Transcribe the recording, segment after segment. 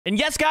And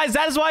yes, guys,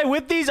 that is why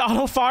with these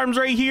auto farms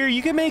right here,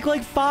 you can make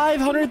like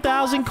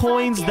 500,000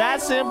 coins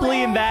that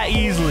simply and that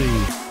easily.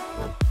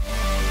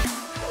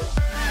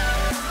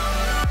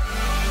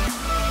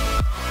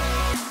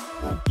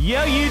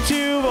 Yo,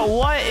 YouTube,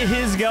 what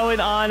is going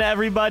on,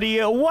 everybody?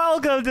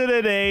 Welcome to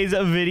today's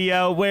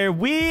video where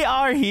we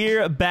are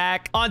here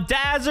back on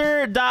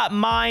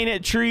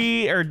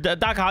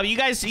dazzer.minetr.ee. You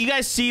guys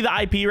see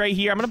the IP right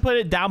here. I'm gonna put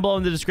it down below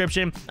in the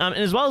description. And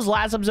as well as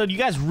last episode, you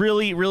guys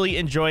really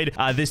enjoyed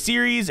this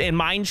series and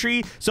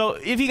Minetree. So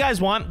if you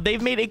guys want,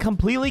 they've made a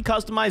completely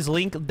customized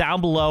link down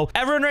below.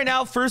 Everyone right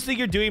now, first thing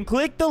you're doing,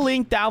 click the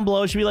link down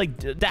below. It should be like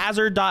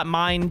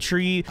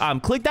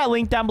dazzer.minetr. Click that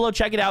link down below,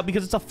 check it out,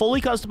 because it's a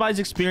fully customized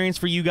experience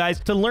for you guys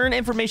to learn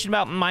information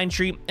about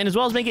Minetree, and as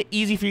well as make it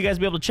easy for you guys to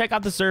be able to check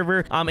out the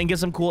server and get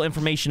some cool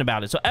information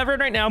about it. So everyone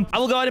right now, I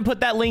will go ahead and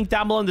put that link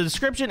down below in the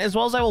description, as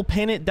well as I will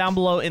pin it down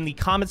below in the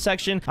comment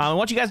section. I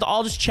want you guys to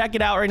all just check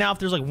it out right now. If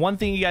there's like one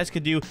thing you guys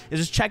could do is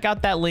just check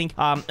out that link,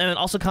 and then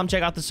also come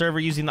check out the server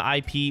using the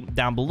IP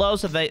down below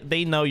so that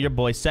they know your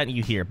boy sent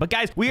you here. But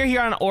guys, we are here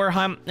on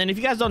OreHunt, and if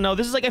you guys don't know,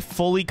 this is like a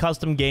fully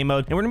custom game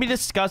mode, and we're gonna be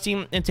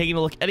discussing and taking a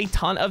look at a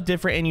ton of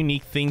different and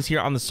unique things here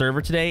on the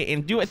server today,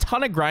 and do a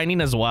ton of grinding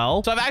as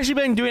well. So I've actually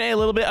been doing a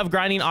little bit of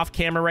grinding off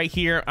camera right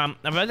here. I've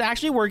been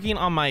actually working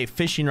on my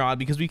fishing rod,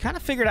 because we kind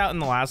of figured out in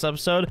the last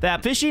episode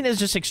that fishing is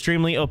just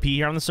extremely OP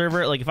here on the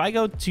server. Like if I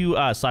go to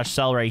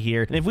 /sell right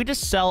here, and if we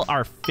just sell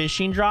our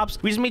fishing drops,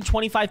 we just made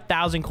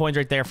 25,000 coins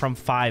right there from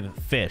 5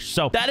 fish.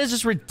 So that is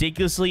just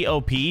ridiculously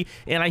OP,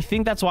 and I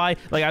think that's why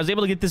like I was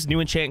able to get this new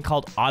enchant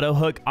called auto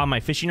hook on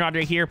my fishing rod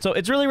right here. So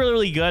it's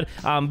really good.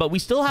 But we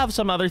still have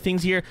some other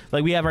things here.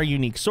 Like we have our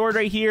unique sword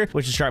right here,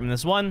 which is sharpen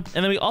this one,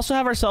 and then we also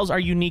have ourselves our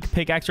unique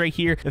pickaxe right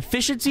here,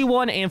 efficiency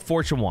 1 and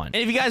fortune 1. And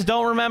if you guys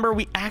don't remember,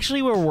 we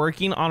actually were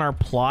working on our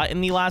plot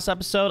in the last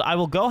episode. I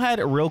will go ahead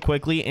real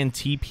quickly and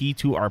TP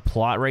to our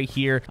plot right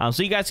here,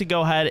 so you guys can go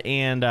ahead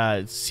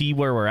and see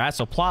where we're at.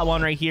 So plot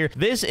 1 right here,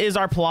 this is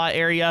our plot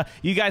area.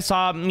 You guys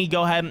saw me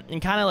go ahead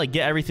and kind of like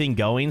get everything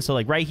going. So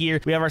like right here,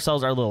 we have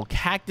ourselves our little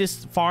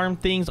cactus farm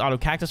things, auto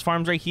cactus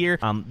farms right here.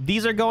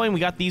 These are going,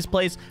 we got these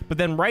placed, but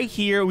then right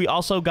here, we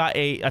also got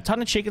a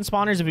ton of chicken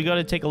spawners. If we go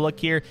to take a look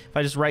here, if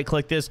I just right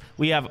click this,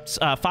 we have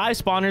 5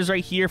 spawners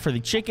right here for the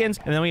chickens,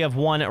 and then we have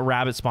 1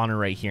 rabbit spawner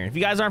right here. If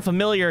you guys aren't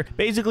familiar,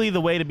 basically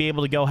the way to be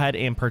able to go ahead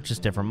and purchase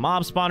different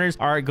mob spawners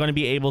are going to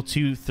be able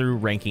to through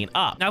ranking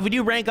up. Now if we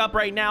do rank up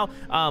right now,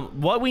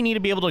 what we need to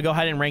be able to go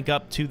ahead and rank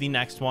up to the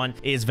next one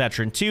is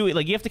veteran 2.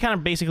 Like you have to kind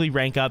of basically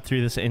rank up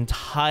through this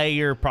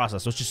entire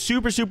process, which is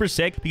super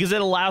sick, because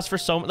it allows for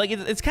so like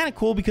it's kind of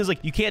cool, because like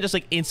you can't just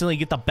like instantly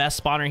get the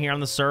best spawner here on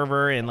the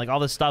server and like all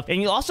this stuff.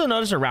 And you'll also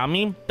notice around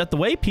me that the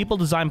way people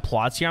design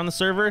plots here on the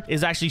server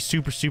is actually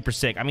super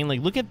sick. I mean,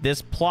 like look at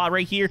this plot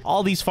right here,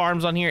 all these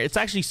farms on here. It's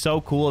actually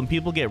so cool, and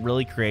people get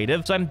really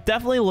creative. So I'm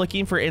definitely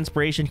looking for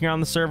inspiration here on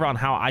the server on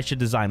how I should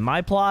design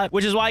my plot,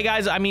 which is why,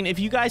 guys, I mean, if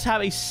you guys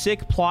have a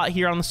sick plot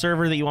here on the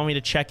server that you want me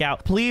to check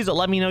out, please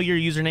let me know your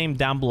username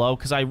down below,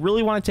 because I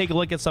really want to take a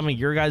look at some of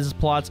your guys'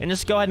 plots and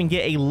just go ahead and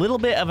get a little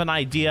bit of an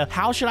idea.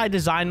 How should I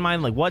design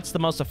mine? Like what's the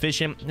most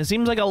efficient? It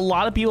seems like a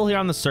lot of people here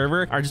on the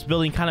server are just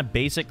building kind of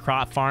basic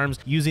crop farms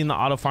using the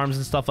auto farms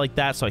and stuff like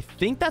that. So I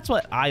think that's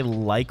what I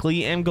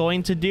likely am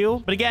going to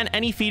do. But again,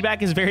 any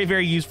feedback is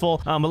very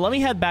useful. But let me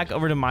head back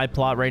over to my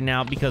plot right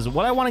now, because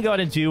what I want to go ahead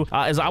and do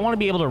is I want to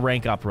be able to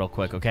rank up real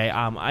quick. Okay.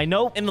 I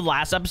know in the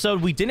last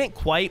episode we didn't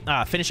quite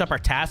finish up our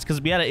task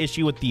because we had an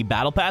issue with the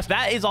battle pass.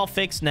 That is all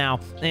fixed now,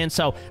 and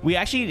so we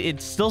actually,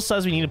 it still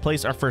says we need to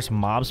place our first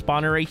mob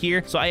spawner right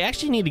here. So I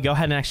actually need to go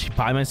ahead and actually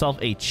buy myself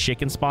a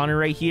chicken spawner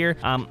right here,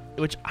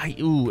 which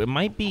it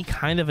might be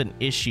kind of an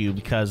issue,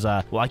 because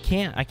well, I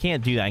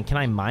can't do that. And can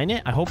I mine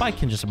it? I hope I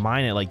can just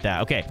mine it like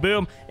that. Okay,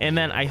 boom. And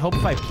then I hope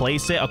if I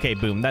place it, okay,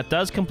 boom, that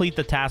does complete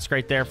the task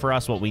right there for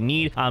us, what we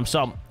need.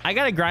 So I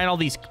gotta grind all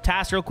these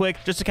tasks real quick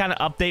just to kind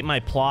of update my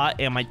plot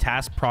and my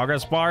task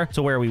progress bar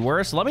to where we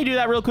were. So let me do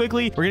that real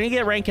quickly. We're gonna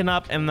get ranking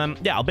up, and then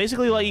yeah, I'll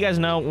basically let you guys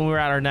know when we're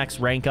at our next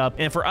rank up.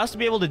 And for us to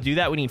be able to do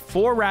that, we need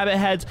 4 rabbit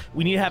heads,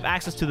 we need to have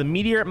access to the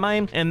meteorite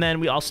mine, and then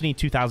we also need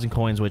 2,000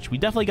 coins, which we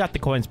definitely got the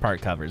coins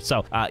part covered.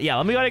 So yeah,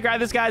 let me go ahead and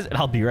grind this, guys, and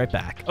I'll be right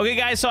back. Okay,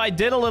 guys, so I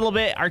did a little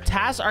bit. Our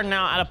tasks are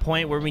now at a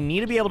point where we need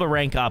to be able to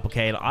rank up.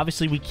 Okay, and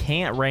obviously we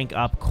can't rank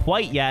up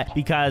quite yet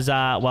because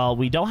well,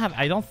 we don't have,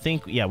 I don't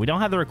think, yeah, we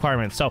don't have the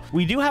requirements. So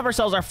we do have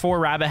ourselves our 4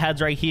 rabbit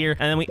heads right here,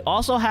 and then we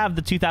also have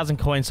the 2,000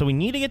 coins. So we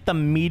need to get the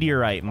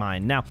meteorite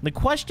mine. Now the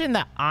question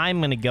that I'm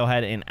going to go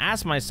ahead and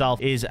ask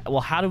myself is, well,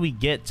 how do we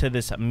get to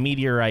this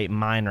meteorite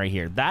mine right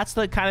here? That's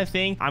the kind of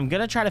thing I'm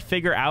going to try to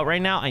figure out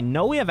right now. I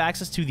know we have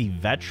access to the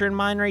veteran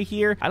mine right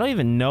here. I don't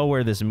even know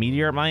where this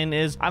meteorite mine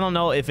is. I don't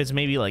know if it's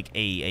maybe like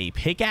a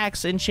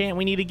pickaxe enchant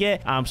we need to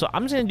get. So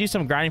I'm just going to do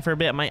some grinding for a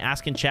bit. I might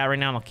ask in chat right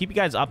now, and I'll keep you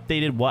guys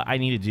updated what I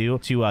need to do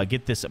to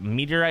get this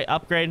meteorite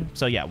upgrade.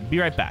 So yeah, we'll be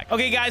right back.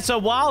 Okay, guys, so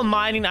while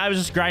mining, I was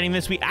just grinding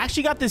this. We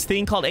actually got this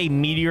thing called a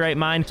meteorite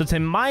mine. So it's a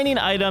mining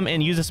item,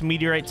 and use this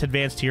meteorite to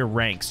advance to your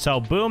rank. So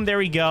boom, there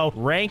we go.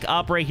 Rank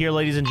up right here,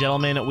 ladies and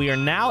gentlemen. We are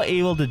now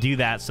able to do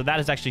that. So that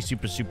is actually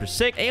super, super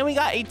sick. And we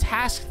got a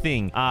task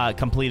thing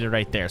completed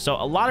right there. So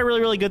a lot of really,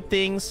 really good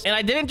things. And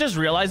I didn't just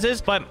realize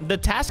this, but the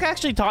task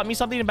actually taught me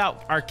something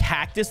about our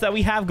cactus that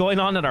we have going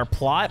on at our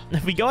plot.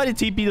 If we go ahead and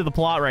TP to the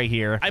plot right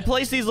here, I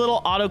placed these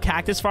little auto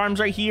cactus farms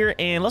right here.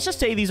 And let's just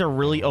say these are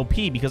really OP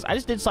because I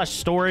just did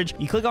 /storage.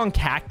 You click on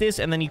cactus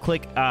and then you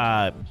click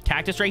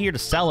cactus right here to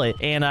sell it.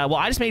 And well,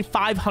 I just made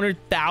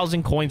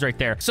 500,000 coins right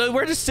there. So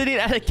we're just sitting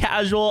at a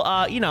casual,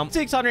 you know,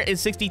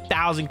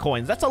 660,000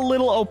 coins. That's a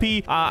little OP.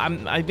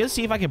 I'm gonna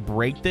see if I can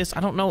break this. I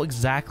don't know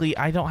exactly.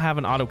 I don't have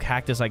an auto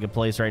cactus I could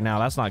place right now.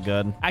 That's not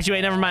good. Actually,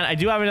 wait, never mind. I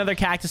do have another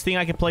cactus thing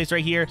I can place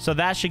right here. So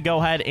that should go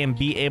ahead and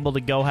be able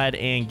to go ahead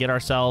and get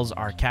ourselves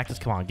our cactus.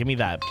 Come on, give me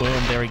that.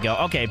 Boom, there we go.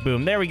 Okay,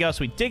 boom, there we go.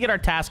 So we did get our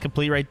task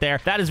complete right there.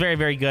 That is very,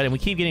 very good. And we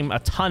keep getting a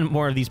ton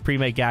more of these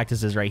pre-made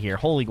cactuses right here.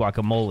 Holy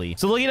guacamole.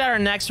 So looking at our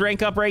next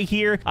rank up right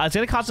here, it's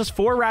going to cost us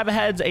 4 rabbit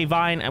heads, a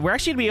vine, and we're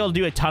actually going to be able to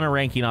do a ton of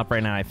ranking up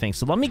right now, I think.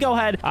 So let me go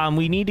ahead.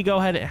 We need to go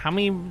ahead. How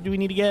many do we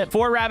need to get?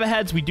 4 rabbit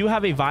heads. We do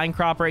have a vine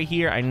crop right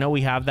here. I know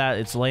we have that.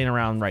 It's laying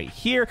around right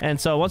here. And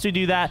so once we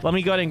do that, let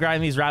me go ahead and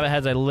grind these rabbit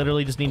heads. I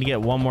literally just need to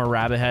get 1 more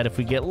rabbit head. If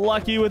we get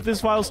lucky with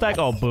this file stack,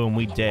 oh, boom,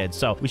 we did.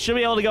 So we should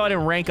be able to go ahead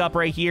and rank up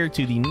right here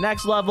to the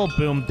next level.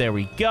 Boom, there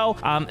we go.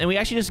 And we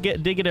actually just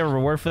did get a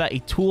reward for that, a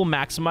tool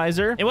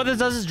maximizer. And what this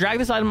does is drag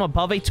this item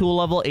above a tool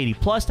level 80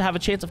 plus to have a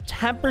chance of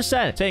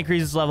 10% to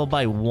increase its level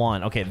by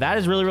 1. Okay, that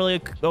is really,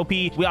 really OP.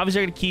 We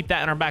obviously are going to keep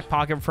that in our back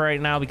pocket for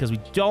right now because we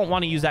don't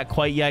want to use that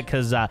quite yet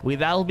because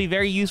that'll be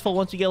very useful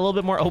once we get a little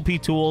bit more OP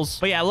tools.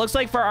 But yeah, it looks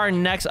like for our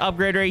next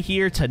upgrade right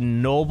here to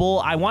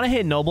noble, I want to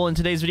hit noble in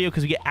today's video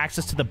because we get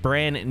access to the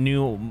brand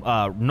new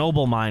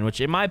noble mine,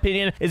 which in my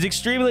opinion is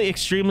extremely,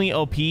 extremely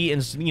OP.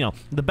 And you know,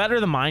 the better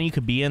the mine you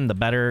could be in, the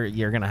better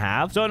you're going to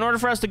have. So in order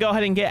for us to go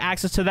ahead and get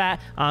access to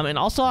that, and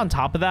also on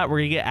top of that, we're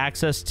going to get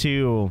access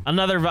to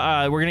another,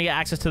 we're going to get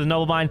access to the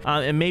noble mine,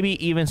 and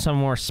maybe even some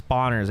more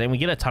spawners, and we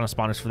get a ton of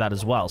spawners for that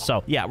as well.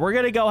 So yeah, we're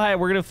going to go ahead,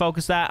 we're going to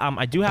focus that.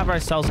 I do have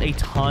ourselves a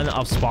ton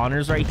of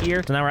spawners right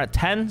here. So now we're at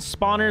 10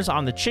 spawners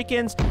on the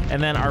chickens,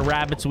 and then our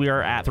rabbits, we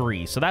are at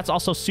 3. So that's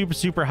also super,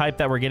 super hyped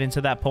that we're getting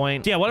to that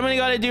point. So yeah, what I'm going to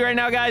go ahead and do right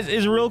now, guys,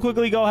 is real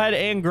quickly go ahead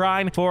and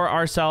grind for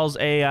ourselves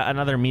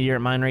another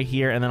meteorite mine right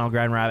here, and then I'll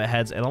grind rabbit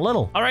heads in a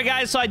little. All right,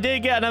 guys, so I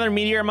did get another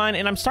meteorite mine,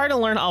 and I'm starting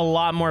to learn a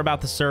lot more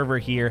about the server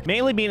here.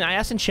 Mainly being, I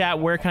asked in chat,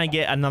 where can I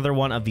get another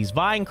one of these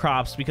vine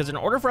crops? Because in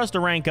order for us to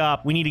rank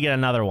up, we need to get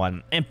another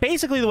one. And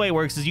basically the way it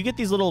works is you get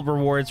these little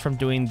rewards from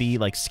doing the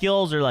like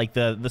skills or like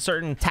the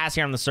certain tasks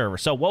here on the server.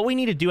 So what we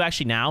need to do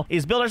actually now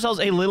is build ourselves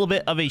a little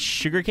bit of a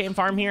sugarcane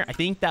farm here. I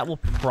think that will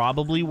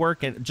probably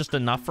work just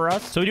enough for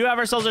us. So we do have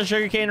ourselves a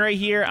sugarcane right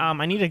here.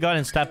 I need to go ahead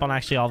and step on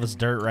actually all this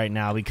dirt right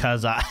now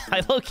because I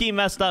low-key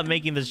messed up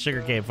making this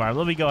sugarcane farm.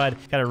 Let me go ahead,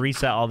 kind of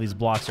reset all these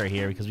blocks right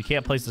here because we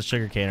can't place the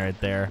sugarcane right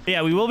there. But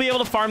yeah, we will be able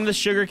to farm the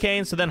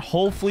sugarcane. So then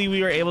hopefully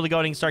we are able to go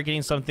ahead and start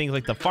getting some things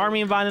like the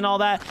farming vine and all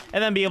that,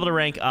 and then be able to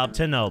rank up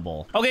to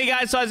noble. Okay,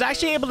 guys, so I was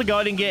actually able to go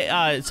ahead and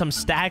get some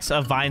stacks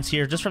of vines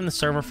here just from the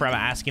server from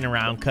asking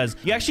around because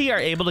you actually are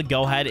able to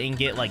go ahead and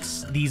get like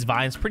these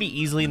vines pretty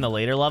easily in the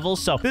later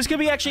levels. So this could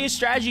be actually a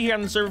strategy here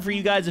on the server for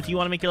you guys if you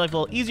want to make your life a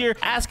little easier.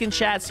 Ask in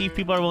chat, see if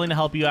people are willing to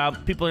help you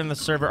out. People in the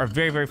server are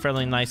very, very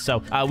friendly and nice.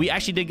 So we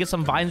actually did get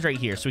some vines right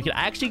here. So we could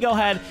actually go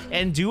ahead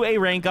and do a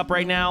rank up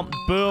right now.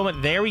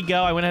 Boom, there we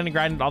go. I went ahead and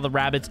grinded all the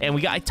rabbits, and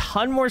we got a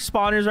ton more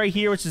spawners right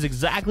here, which is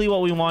exactly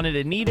what we wanted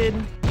and needed.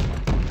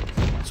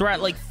 So we're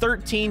at like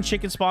 13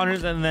 chicken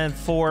spawners and then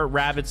 4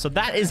 rabbits. So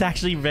that is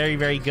actually very,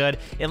 very good.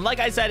 And like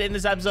I said in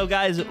this episode,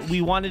 guys,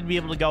 we wanted to be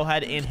able to go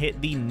ahead and hit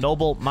the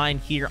noble mine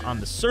here on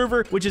the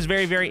server, which is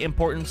very, very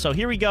important. So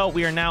here we go.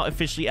 We are now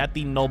officially at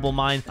the noble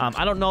mine.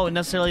 I don't know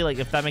necessarily like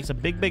if that makes a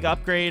big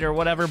upgrade or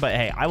whatever, but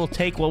hey, I will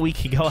take what we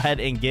can go ahead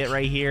and get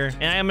right here.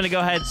 And I am going to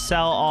go ahead and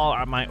sell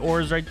all my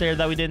ores right there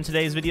that we did in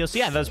today's video. So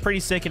yeah, that's pretty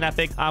sick and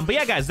epic. But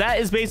yeah, guys, that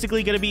is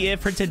basically going to be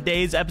it for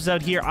today's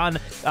episode here on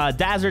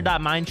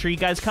dazzer.minetr.ee.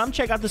 Guys, come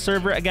check out the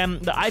server. Again,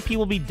 the IP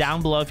will be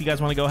down below if you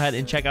guys want to go ahead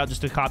and check out just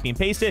to copy and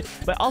paste it,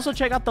 but also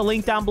check out the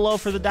link down below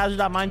for the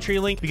dazzer.minetr.ee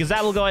link because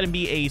that will go ahead and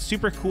be a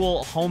super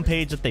cool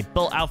homepage that they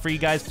built out for you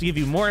guys to give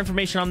you more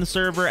information on the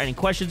server, any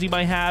questions you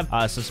might have,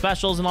 some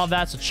specials and all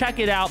that. So check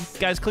it out,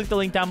 guys. Click the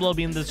link down below,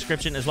 be in the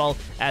description as well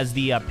as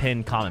the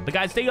pinned comment. But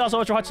guys, thank you all so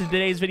much for watching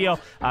today's video.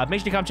 Make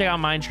sure to come check out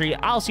Mindtree.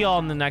 I'll see you all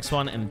in the next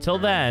one, and until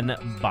then,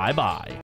 bye bye.